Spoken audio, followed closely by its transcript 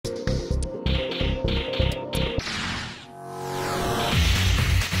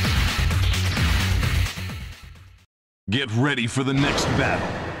Get ready for the next battle.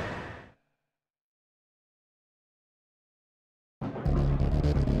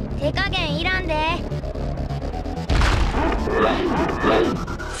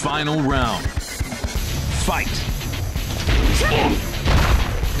 Final round. Fight.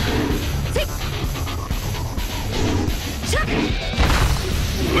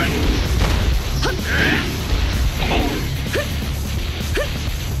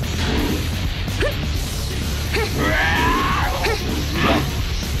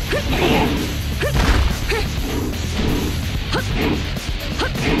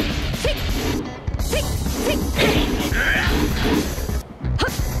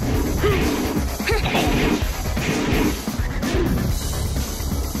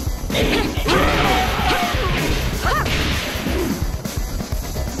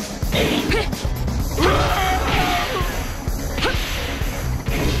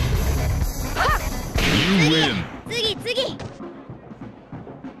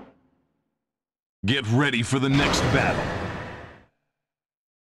 Get ready for the next battle.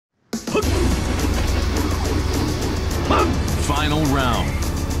 Final round.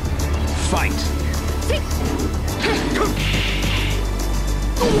 Fight.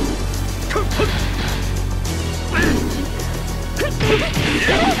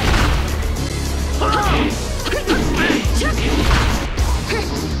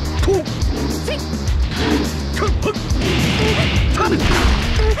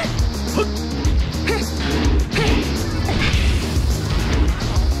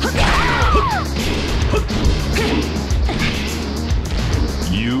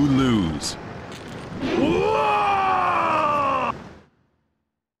 You lose.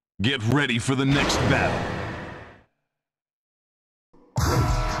 Get ready for the next battle.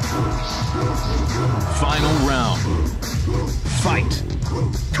 Final round. Fight.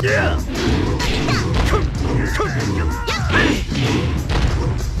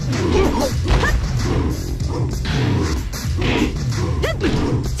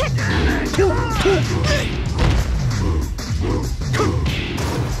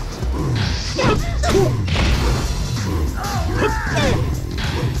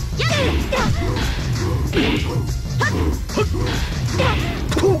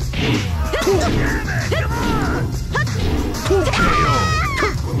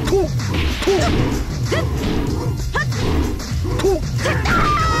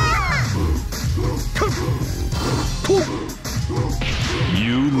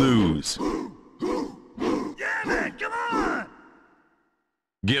 You lose. Yeah, man, come on!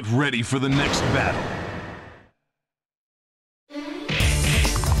 Get ready for the next battle.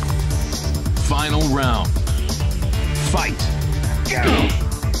 Final round. Fight.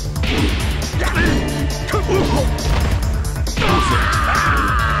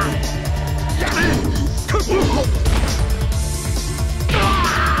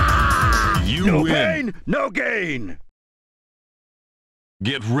 You no win. pain, no gain.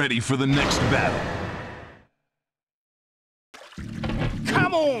 Get ready for the next battle.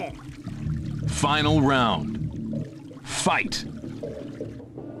 Come on! Final round. Fight.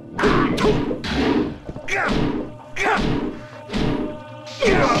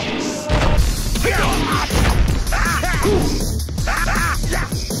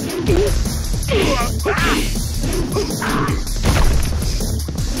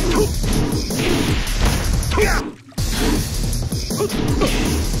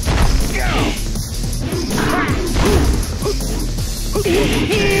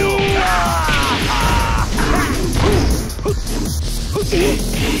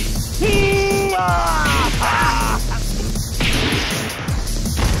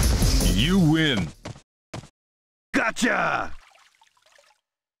 You win. Gotcha!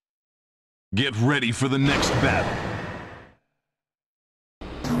 Get ready for the next battle.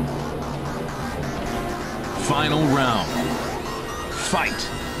 Final round. Fight.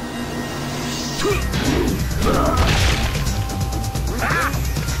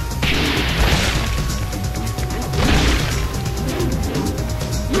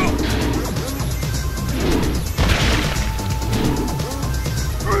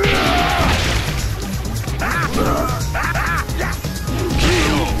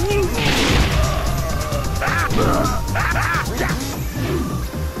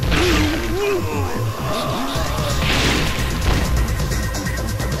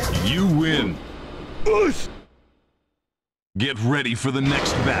 You win. Boost! Get ready for the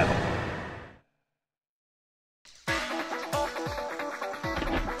next battle.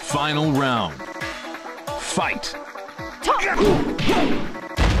 Final round. Fight.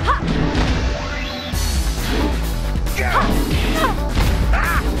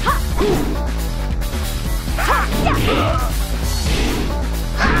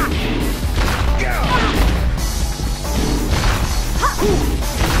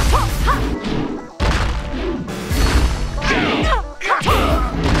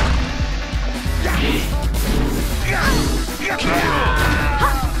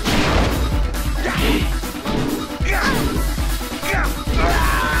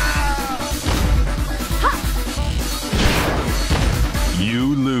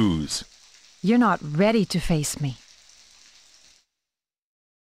 You're not ready to face me.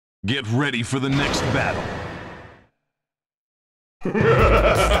 Get ready for the next battle.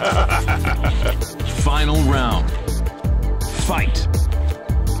 Final round. Fight.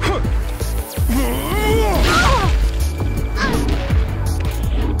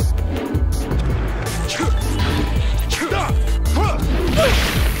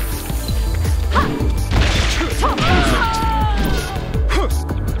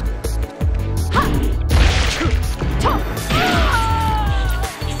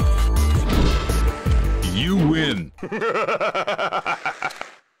 You win.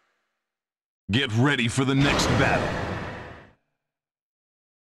 Get ready for the next battle.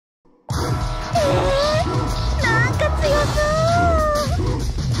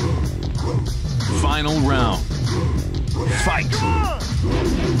 Final round. Fight.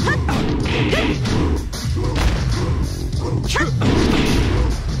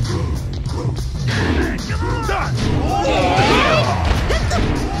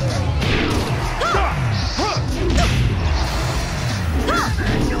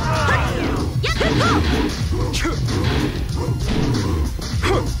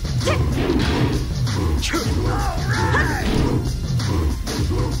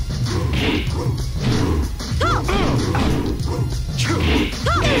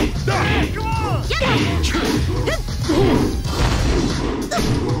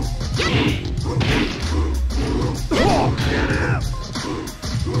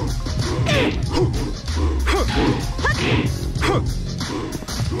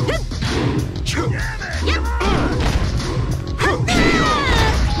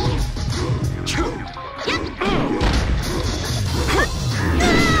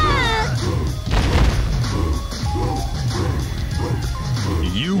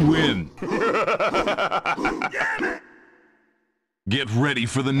 You win. Get ready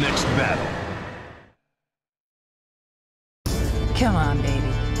for the next battle. Come on,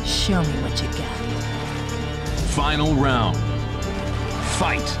 baby. Show me what you got. Final round.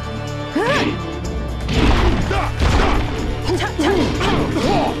 Fight.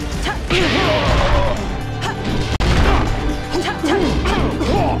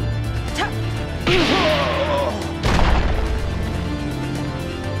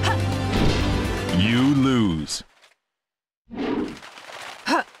 You lose.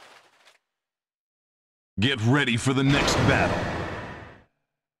 Get ready for the next battle.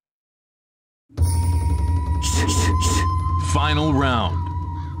 Final round.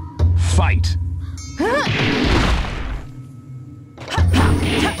 Fight.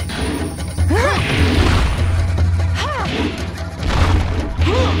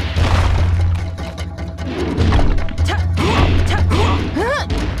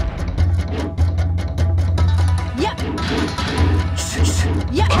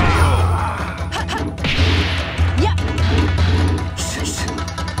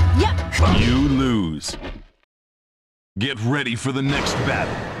 You lose. Get ready for the next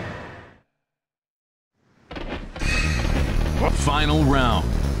battle. Final round.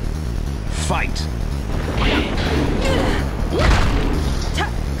 Fight.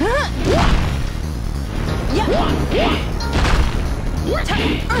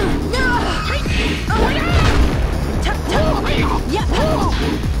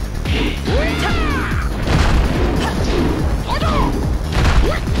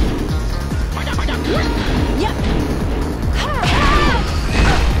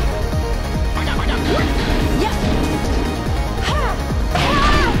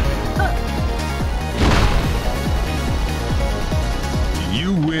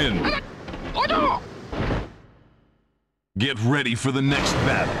 You win. Get ready for the next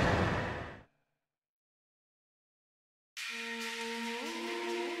battle.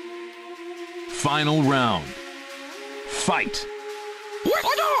 Final round. Fight.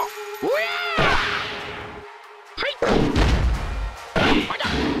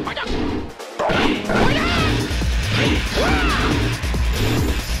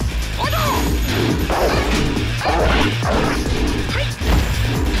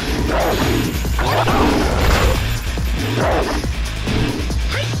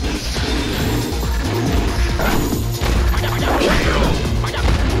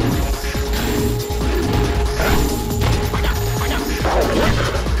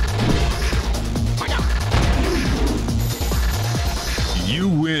 You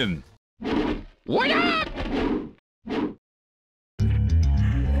win. What?